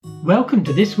Welcome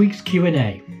to this week's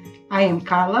Q&A. I am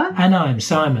Carla. And I'm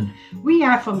Simon. We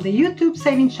are from the YouTube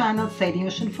sailing channel Sailing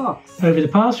Ocean Fox. Over the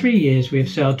past 3 years, we have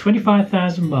sailed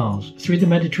 25,000 miles through the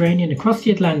Mediterranean, across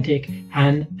the Atlantic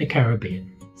and the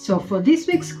Caribbean. So for this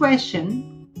week's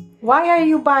question, why are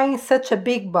you buying such a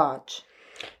big barge?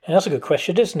 That's a good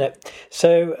question, isn't it?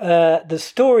 So the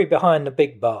story behind the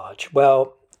big barge,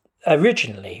 well,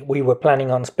 originally we were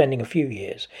planning on spending a few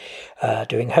years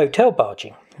doing hotel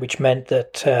barging, which meant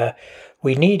that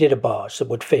we needed a barge that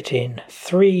would fit in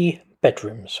 3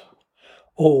 bedrooms,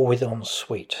 all with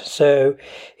ensuite. So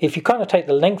if you kind of take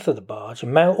the length of the barge,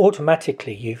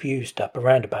 automatically you've used up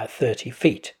around about 30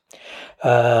 feet.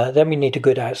 Then we need a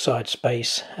good outside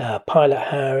space, pilot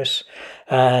house,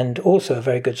 and also a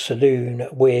very good saloon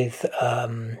with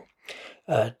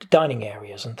dining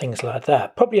areas and things like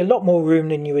that. Probably a lot more room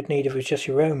than you would need if it was just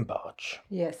your own barge.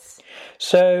 Yes.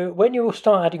 So when you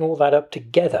start adding all that up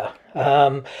together,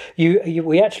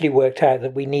 we actually worked out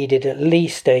that we needed at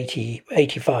least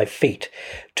 85 feet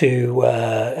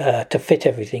to fit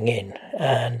everything in.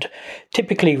 And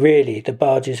typically, really, the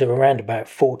barges are around about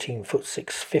 14 foot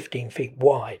 6, 15 feet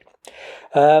wide.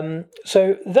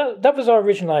 So that was our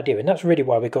original idea, and that's really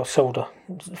why we got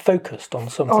focused on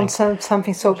something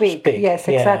something so big. Yes,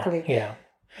 exactly. Yeah.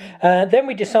 Then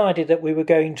we decided that we weren't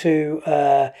going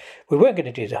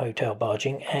to do the hotel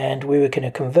barging, and we were going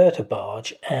to convert a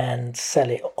barge and sell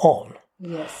it on.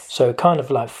 Yes. So kind of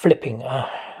like flipping a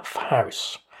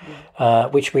house.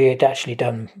 Which we had actually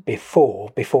done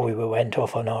before we went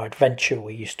off on our adventure.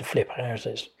 We used to flip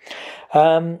houses.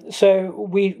 So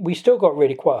we still got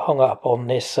really quite hung up on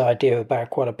this idea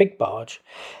about quite a big barge.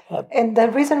 And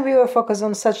the reason we were focused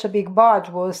on such a big barge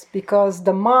was because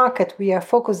the market we are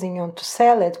focusing on to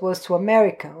sell it was to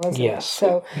America, wasn't it?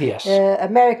 So yes.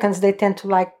 Americans, they tend to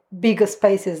like bigger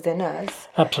spaces than us.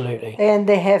 Absolutely. And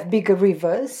they have bigger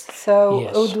rivers, so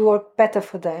yes. It would work better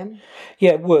for them.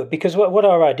 Yeah, it would, because what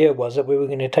our idea was that we were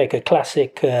going to take a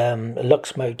classic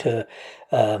Lux Motor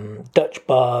Dutch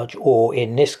barge, or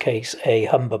in this case a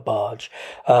Humber barge,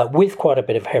 with quite a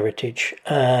bit of heritage,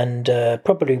 and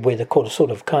probably with a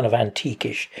sort of kind of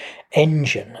antique-ish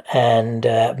engine, and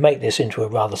make this into a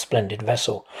rather splendid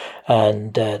vessel.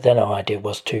 And then our idea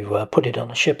was to put it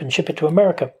on a ship and ship it to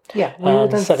America. Yeah, we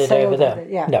wouldn't sell it over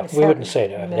there. No, we wouldn't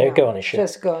sail it over there. Go on a ship.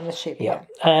 Just go on a ship. Yeah.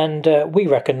 And we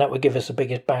reckon that would give us the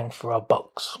biggest bang for our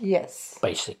bucks. Yes.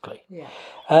 Basically. Yeah.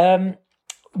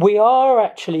 We are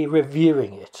actually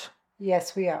reviewing it.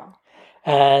 Yes, we are.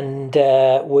 And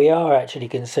we are actually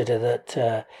consider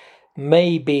that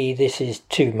maybe this is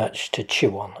too much to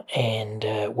chew on,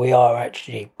 and we are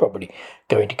actually probably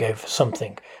going to go for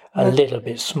something a little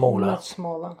bit smaller. Much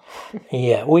smaller.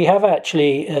 Yeah, we have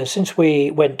actually, since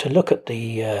we went to look at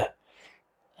the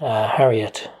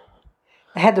Harriet.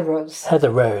 Heather Rose.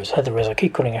 I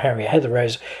keep calling her Harriet. Heather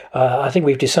Rose. I think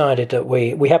we've decided that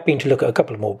we have been to look at a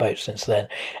couple of more boats since then.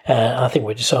 I think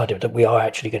we've decided that we are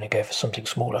actually going to go for something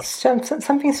smaller.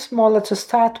 Something smaller to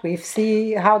start with,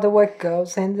 see how the work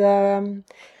goes, and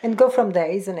go from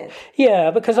there, isn't it? Yeah,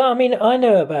 because I mean, I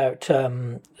know about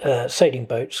sailing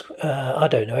boats. I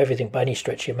don't know everything by any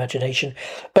stretch of imagination,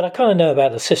 but I kind of know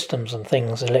about the systems and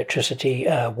things, electricity,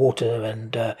 water,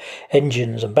 and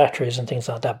engines and batteries and things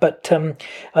like that. But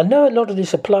I know a lot of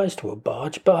this applies to a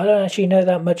barge, but I don't actually know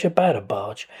that much about a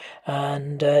barge.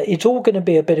 And it's all going to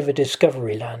be a bit of a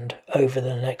discovery land over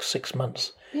the next 6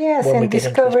 months. Yes, and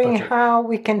discovering how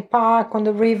we can park on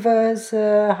the rivers,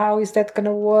 how is that going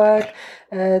to work,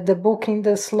 the booking,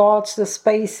 the slots, the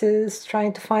spaces,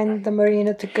 trying to find the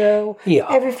marina to go. Yeah.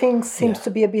 Everything seems to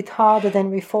be a bit harder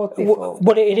than we thought before.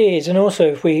 What it is, and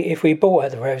also if we bought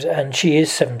Heather Rose, and she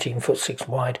is 17 foot 6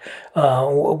 wide,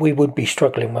 we would be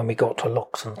struggling when we got to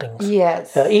locks and things.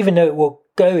 Yes. Even though it will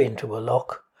go into a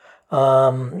lock.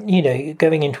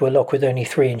 Going into a lock with only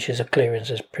 3 inches of clearance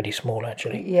is pretty small,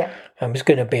 actually. Yeah. It's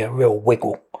going to be a real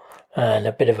wiggle and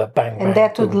a bit of a bang. And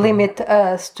that would limit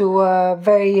us to a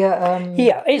very...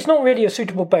 Yeah, it's not really a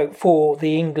suitable boat for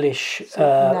the English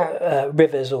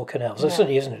rivers or canals. It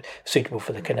certainly isn't suitable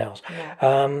for the canals.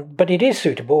 No. But it is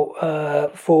suitable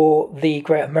for the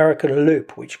Great American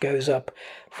Loop, which goes up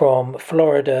from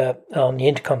Florida on the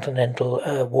Intercontinental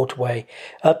Waterway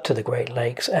up to the Great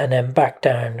Lakes, and then back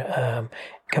down,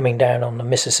 coming down on the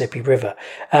Mississippi River.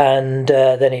 And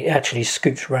then it actually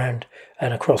scoops round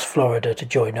and across Florida to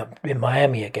join up in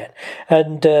Miami again.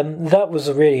 And that was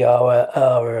really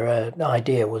our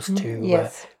idea, was to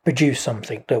produce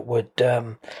something that would...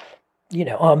 our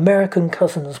American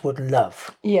cousins would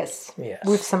love. Yes.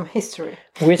 With some history.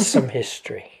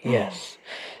 Yes.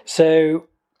 So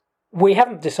we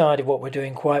haven't decided what we're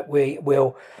doing quite.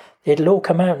 We'll it'll all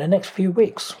come out in the next few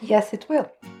weeks. Yes, it will.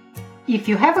 If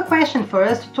you have a question for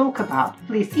us to talk about,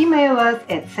 please email us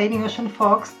at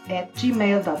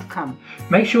sailingoceanfox@gmail.com.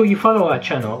 Make sure you follow our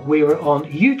channel. We're on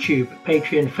YouTube,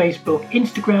 Patreon, Facebook,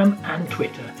 Instagram and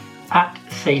Twitter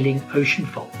 @Sailing Ocean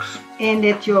Fox. And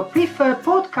at your preferred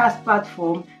podcast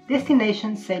platform,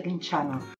 Destination Sailing Channel.